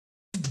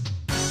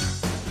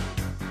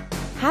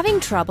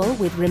Having trouble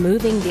with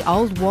removing the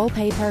old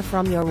wallpaper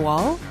from your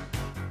wall?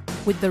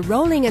 With the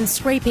rolling and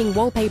scraping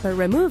wallpaper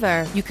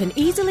remover, you can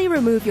easily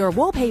remove your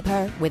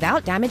wallpaper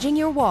without damaging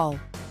your wall.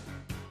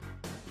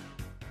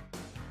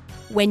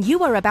 When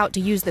you are about to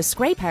use the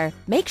scraper,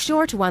 make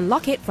sure to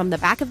unlock it from the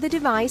back of the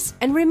device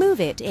and remove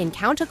it in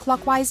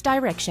counterclockwise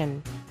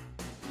direction.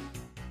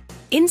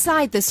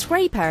 Inside the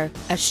scraper,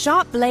 a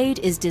sharp blade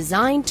is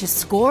designed to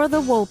score the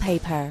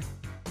wallpaper.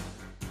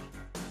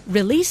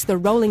 Release the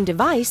rolling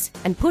device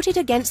and put it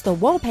against the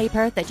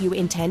wallpaper that you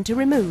intend to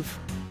remove.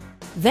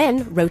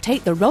 Then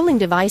rotate the rolling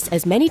device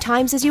as many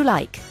times as you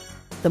like.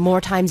 The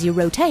more times you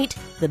rotate,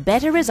 the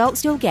better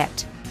results you'll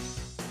get.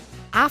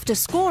 After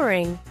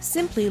scoring,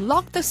 simply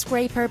lock the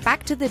scraper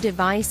back to the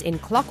device in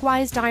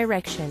clockwise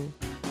direction.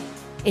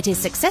 It is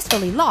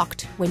successfully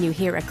locked when you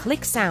hear a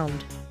click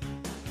sound.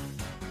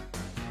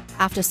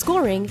 After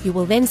scoring, you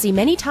will then see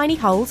many tiny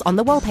holes on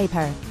the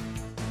wallpaper.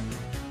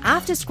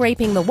 After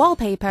scraping the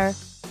wallpaper,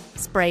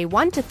 spray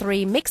 1 to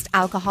 3 mixed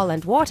alcohol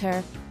and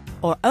water,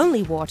 or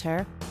only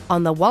water,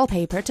 on the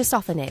wallpaper to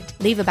soften it.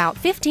 Leave about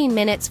 15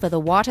 minutes for the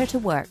water to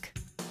work.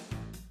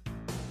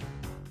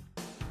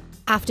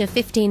 After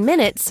 15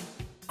 minutes,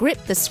 grip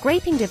the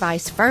scraping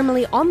device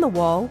firmly on the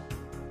wall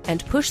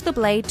and push the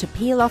blade to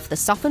peel off the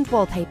softened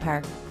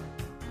wallpaper.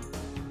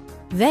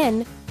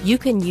 Then, you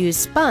can use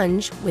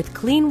sponge with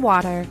clean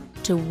water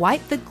to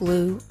wipe the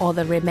glue or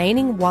the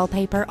remaining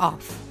wallpaper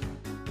off.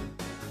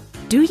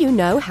 Do you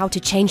know how to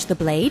change the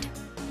blade?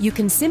 You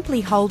can simply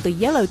hold the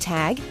yellow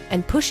tag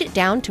and push it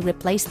down to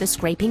replace the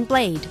scraping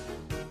blade.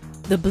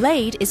 The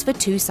blade is for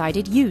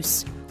two-sided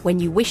use.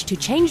 When you wish to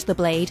change the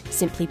blade,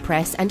 simply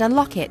press and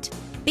unlock it.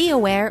 Be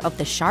aware of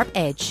the sharp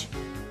edge.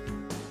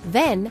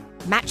 Then,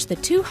 match the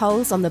 2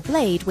 holes on the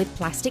blade with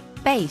plastic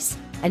base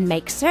and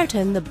make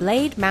certain the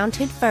blade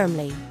mounted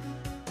firmly.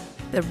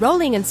 The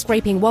rolling and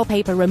scraping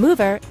wallpaper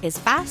remover is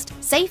fast,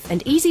 safe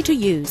and easy to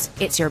use.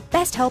 It's your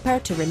best helper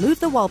to remove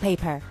the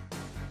wallpaper.